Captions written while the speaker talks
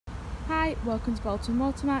Hi, welcome to Bolton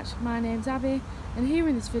Motor Match. My name's Abby, and here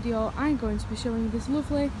in this video I'm going to be showing you this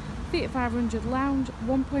lovely Fiat 500 Lounge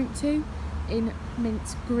 1.2 in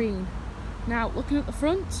mint green. Now, looking at the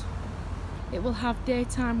front, it will have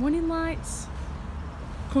daytime running lights.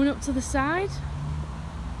 Coming up to the side,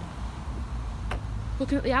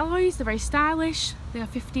 looking at the alloys, they're very stylish. They are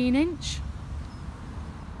 15-inch.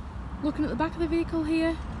 Looking at the back of the vehicle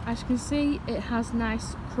here, as you can see, it has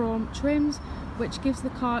nice chrome trims, which gives the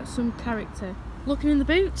car some character. Looking in the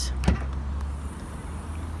boot,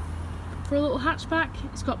 for a little hatchback,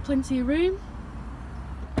 it's got plenty of room.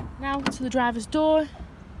 Now to the driver's door,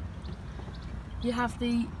 you have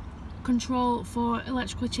the control for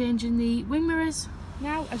electrically changing the wing mirrors.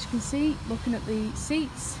 Now, as you can see, looking at the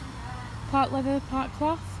seats, part leather, part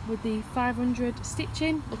cloth, with the 500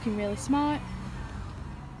 stitching, looking really smart.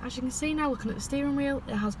 As you can see now, looking at the steering wheel,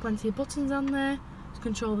 it has plenty of buttons on there to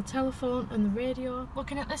control the telephone and the radio.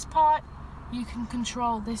 Looking at this part, you can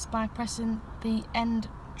control this by pressing the end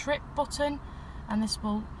trip button, and this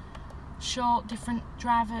will show different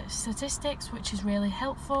driver statistics, which is really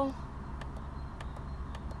helpful.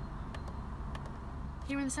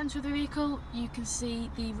 Here in the centre of the vehicle, you can see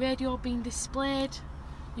the radio being displayed.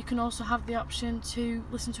 You can also have the option to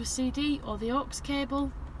listen to a CD or the aux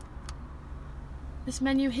cable. This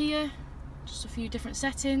menu here, just a few different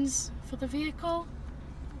settings for the vehicle.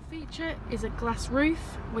 The feature is a glass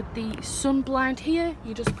roof with the sun blind here.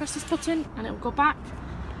 You just press this button and it will go back,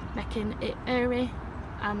 making it airy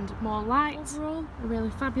and more light. Overall, a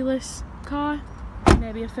really fabulous car,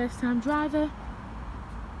 maybe a first time driver.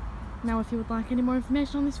 Now, if you would like any more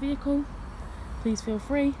information on this vehicle, please feel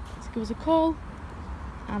free to give us a call,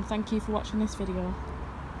 and thank you for watching this video.